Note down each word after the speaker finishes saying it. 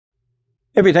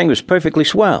Everything was perfectly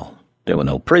swell. There were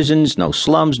no prisons, no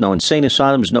slums, no insane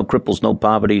asylums, no cripples, no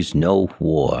poverties, no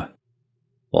war.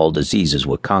 All diseases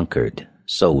were conquered.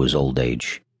 So was old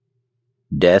age.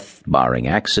 Death, barring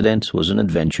accidents, was an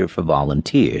adventure for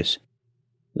volunteers.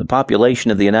 The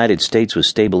population of the United States was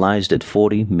stabilized at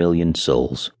 40 million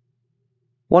souls.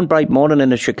 One bright morning in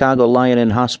the Chicago Lion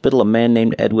Inn Hospital, a man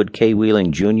named Edward K.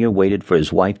 Wheeling, Jr. waited for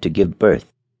his wife to give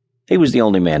birth. He was the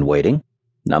only man waiting.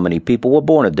 Not many people were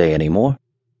born a day anymore.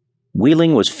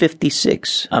 Wheeling was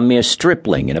 56, a mere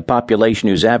stripling in a population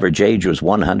whose average age was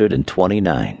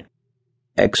 129.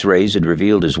 X-rays had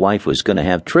revealed his wife was going to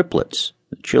have triplets.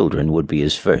 The children would be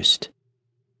his first.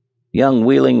 Young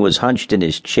Wheeling was hunched in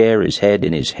his chair, his head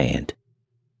in his hand.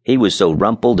 He was so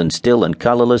rumpled and still and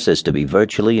colorless as to be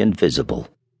virtually invisible.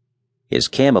 His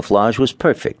camouflage was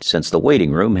perfect, since the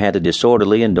waiting room had a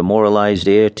disorderly and demoralized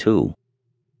air, too.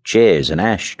 Chairs and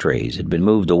ashtrays had been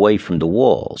moved away from the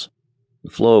walls. The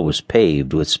floor was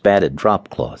paved with spattered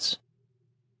dropcloths.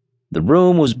 The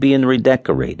room was being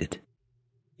redecorated.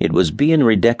 It was being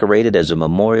redecorated as a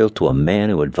memorial to a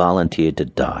man who had volunteered to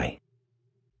die.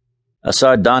 A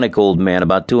sardonic old man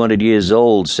about 200 years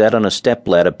old sat on a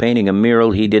stepladder painting a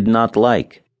mural he did not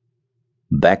like.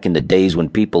 Back in the days when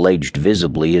people aged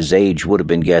visibly, his age would have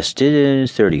been guessed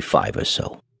 35 or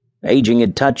so. Aging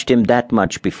had touched him that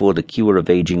much before the cure of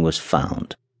aging was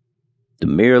found. The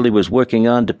mural he was working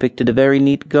on depicted a very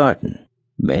neat garden.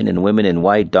 Men and women in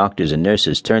white, doctors and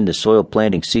nurses, turned the soil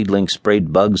planting seedlings,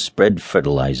 sprayed bugs, spread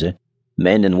fertilizer.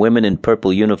 Men and women in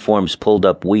purple uniforms pulled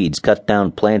up weeds, cut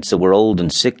down plants that were old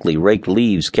and sickly, raked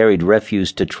leaves, carried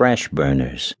refuse to trash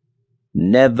burners.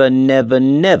 Never, never,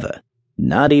 never,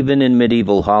 not even in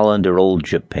medieval Holland or old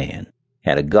Japan,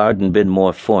 had a garden been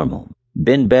more formal,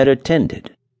 been better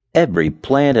tended. Every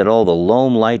plant had all the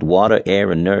loam, light, water,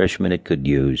 air, and nourishment it could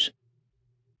use.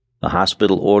 A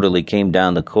hospital orderly came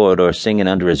down the corridor singing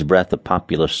under his breath a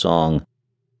popular song.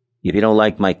 If you don't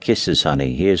like my kisses,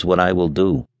 honey, here's what I will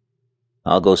do.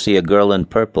 I'll go see a girl in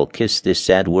purple, kiss this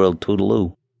sad world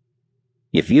toodaloo.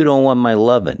 If you don't want my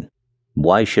lovin',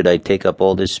 why should I take up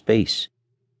all this space?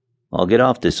 I'll get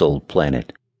off this old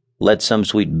planet. Let some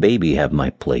sweet baby have my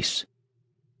place.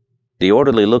 The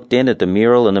orderly looked in at the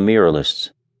mural and the muralists.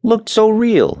 Looked so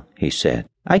real, he said.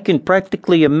 I can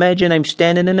practically imagine I'm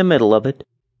standing in the middle of it.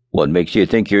 What makes you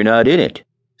think you're not in it?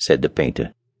 Said the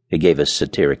painter. He gave a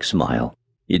satiric smile.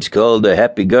 It's called the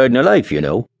happy garden of life, you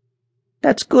know.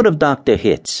 That's good of Dr.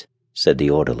 Hitz, said the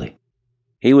orderly.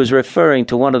 He was referring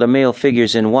to one of the male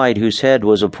figures in white whose head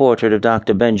was a portrait of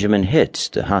Dr. Benjamin Hitz,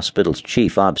 the hospital's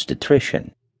chief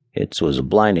obstetrician. Hitz was a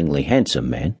blindingly handsome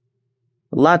man.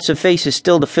 Lots of faces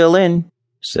still to fill in,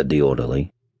 said the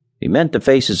orderly. He meant the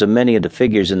faces of many of the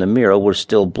figures in the mural were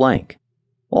still blank.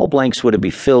 All blanks were to be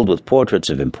filled with portraits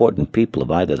of important people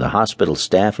of either the hospital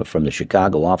staff or from the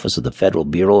Chicago office of the Federal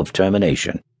Bureau of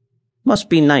Termination. Must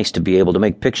be nice to be able to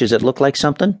make pictures that look like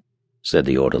something, said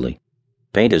the orderly.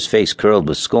 Painter's face curled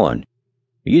with scorn.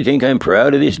 You think I'm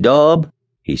proud of this daub?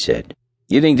 He said.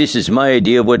 You think this is my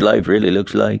idea of what life really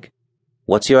looks like?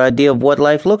 What's your idea of what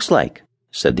life looks like?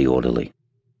 Said the orderly.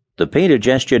 The painter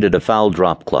gestured at a foul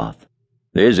dropcloth.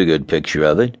 There's a good picture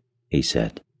of it, he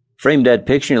said. Frame that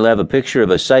picture and you'll have a picture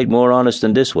of a sight more honest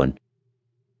than this one.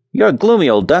 You're a gloomy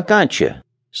old duck, aren't you?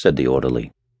 Said the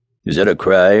orderly. Is that a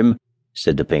crime?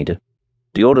 Said the painter.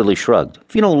 The orderly shrugged.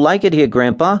 If you don't like it here,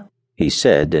 Grandpa, he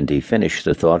said, and he finished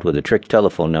the thought with a trick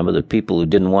telephone number that people who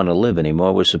didn't want to live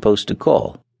anymore were supposed to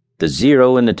call. The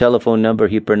 0 in the telephone number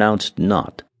he pronounced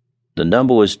not. The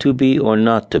number was to be or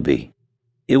not to be.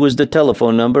 It was the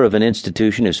telephone number of an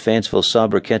institution whose fanciful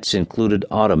sobriquets included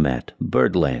Automat,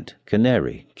 Birdland,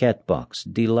 Canary, Catbox,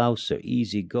 Delouser,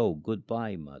 Easy Go,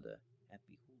 Goodbye, Mother.